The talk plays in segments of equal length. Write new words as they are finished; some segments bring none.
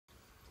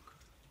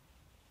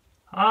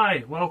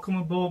Hi, welcome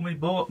aboard me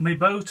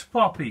boat,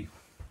 Poppy.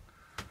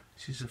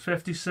 She's a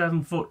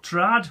 57-foot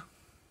trad.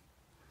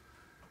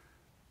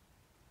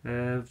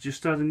 I've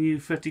just had a new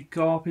fitted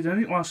carpet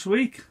in it last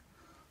week.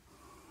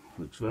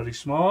 Looks very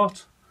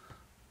smart.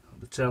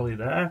 Got the telly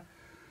there.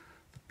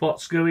 The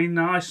pot's going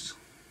nice.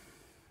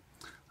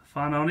 The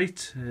fan on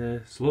it.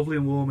 It's lovely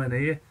and warm in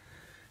here.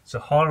 It's a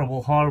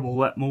horrible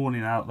wet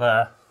morning out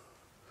there.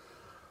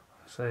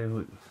 So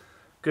we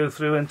go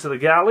through into the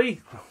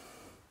galley.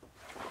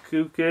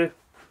 Cooker,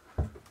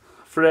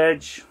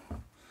 fridge,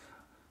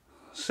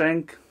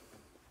 sink,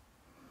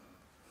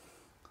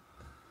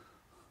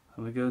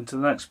 and we go into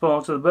the next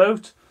part of the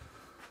boat.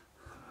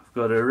 I've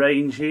got a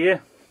range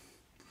here.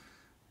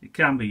 It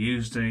can be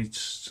used, and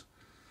it's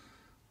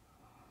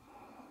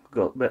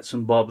got bits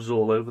and bobs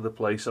all over the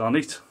place on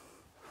it.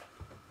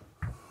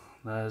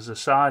 There's a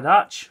side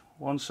hatch,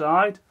 one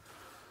side,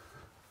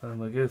 and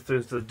we go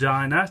through to the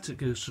dinette. It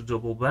goes to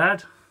double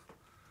bed.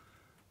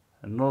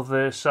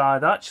 Another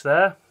side hatch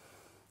there.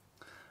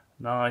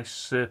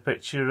 Nice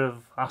picture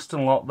of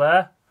Aston Lock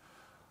there.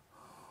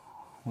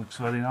 Looks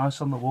very nice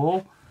on the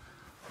wall.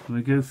 And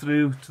we go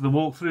through to the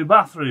walk-through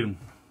bathroom.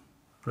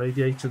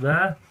 Radiator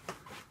there.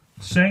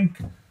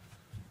 Sink.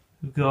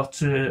 We've got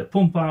a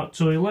pump-out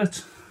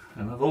toilet.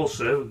 And I've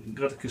also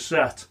got a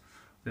cassette.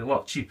 They're a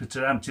lot cheaper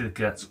to empty the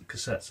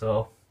cassettes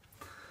are.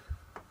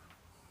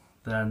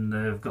 Then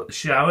we've got the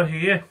shower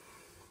here.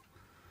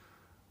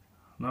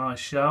 Nice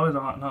shower,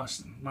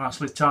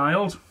 nicely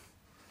tiled.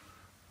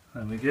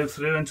 And we go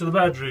through into the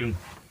bedroom.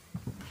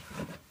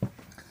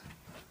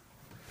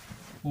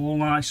 All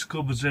nice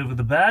cupboards over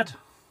the bed.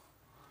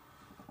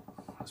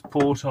 There's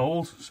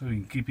portholes so we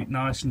can keep it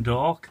nice and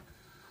dark.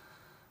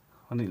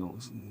 And it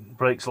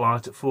breaks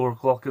light at 4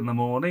 o'clock in the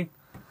morning.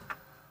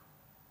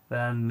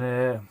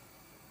 Then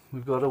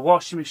we've got a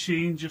washing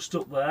machine just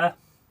up there.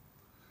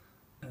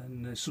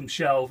 And some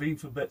shelving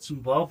for bits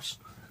and bobs.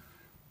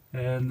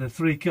 And the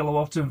 3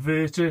 kilowatt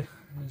inverter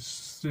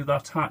is through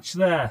that hatch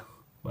there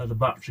where the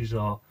batteries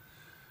are.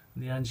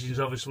 And the engine's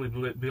obviously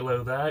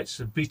below there. It's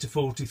a Beta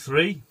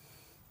 43.